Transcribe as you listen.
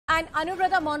And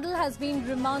Anubrata Mondal has been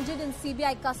remanded in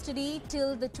CBI custody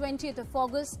till the 20th of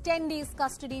August, 10 days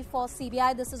custody for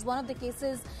CBI. This is one of the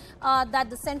cases that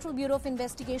the Central Bureau of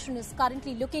Investigation is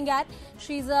currently looking at.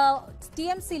 She's a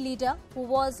TMC leader who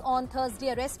was on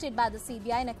Thursday arrested by the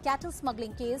CBI in a cattle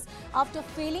smuggling case after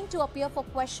failing to appear for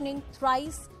questioning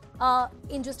thrice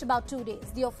in just about 2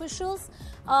 days. The officials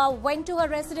went to her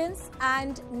residence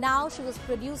and now she was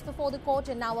produced before the court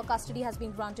and now her custody has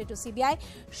been granted to CBI.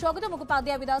 Saugata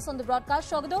Mukhopadhyay with us on the broadcast.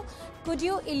 Saugata, could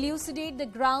you elucidate the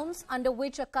grounds under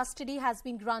which a custody has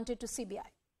been granted to CBI?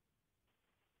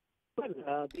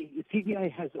 Well, the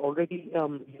CBI has already,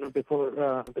 before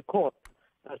the court,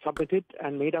 submitted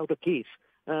and made out a case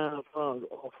of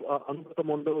Anubrata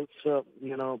Mondal's,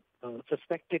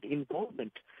 suspected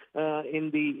involvement in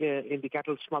the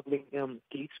cattle smuggling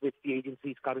case, which the agency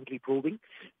is currently probing,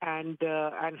 and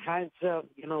has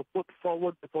put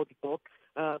forward before the court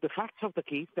the facts of the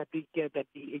case that the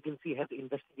agency has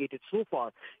investigated so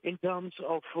far in terms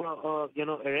of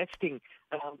arresting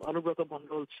Anubrata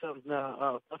Mondal's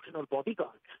personal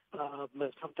bodyguard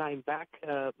some time back,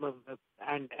 and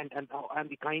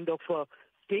the kind of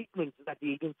statements that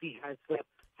the agency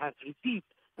has received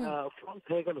from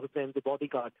Bengal, the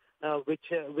bodyguard, which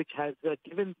has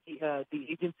given the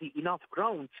agency enough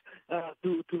grounds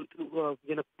to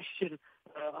question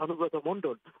Anubrata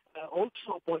Mondal.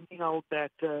 Also pointing out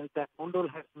that Mondal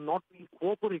has not been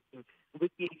cooperating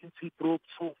with the agency probe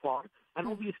so far, and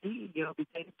obviously the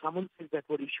 10 summonses that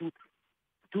were issued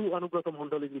to Anubrata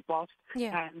Mondal in the past,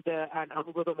 and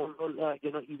Anubrata Mondal,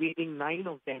 evading 9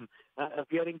 of them,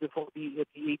 appearing before the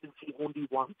agency only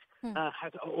once,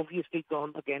 has obviously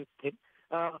gone against him.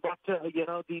 But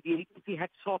the agency had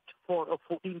sought for a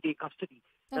 14-day custody,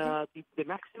 the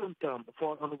maximum term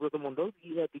for Anubrata Mondal.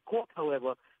 The court,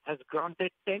 however, has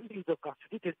granted 10 days of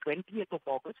custody till 20th of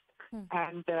August,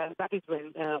 and that is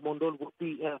when Mondal would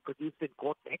be produced in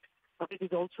court next. But it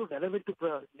is also relevant to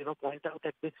point out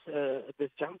at this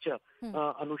juncture,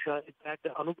 Anusha, is that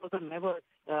Anubrata never,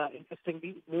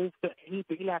 interestingly, moved any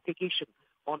bail application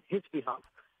on his behalf.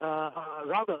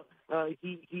 Rather,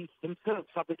 he himself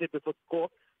submitted before the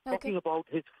court, talking about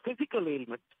his physical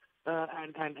ailment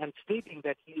and stating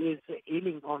that he is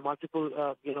ailing on multiple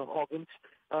organs,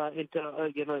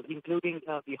 including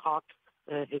the heart,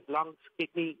 his lungs,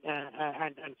 kidney,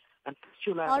 and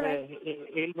fistula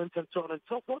ailments and so on and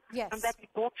so forth. Yes. And that the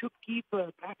court should keep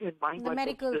that in mind. The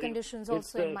medical conditions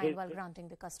also in mind while granting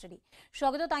the custody.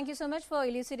 Saugata, thank you so much for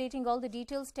elucidating all the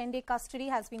details. 10-day custody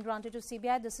has been granted to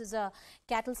CBI. This is a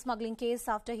cattle smuggling case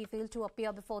after he failed to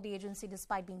appear before the agency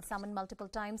despite being summoned multiple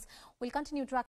times. We'll continue tracking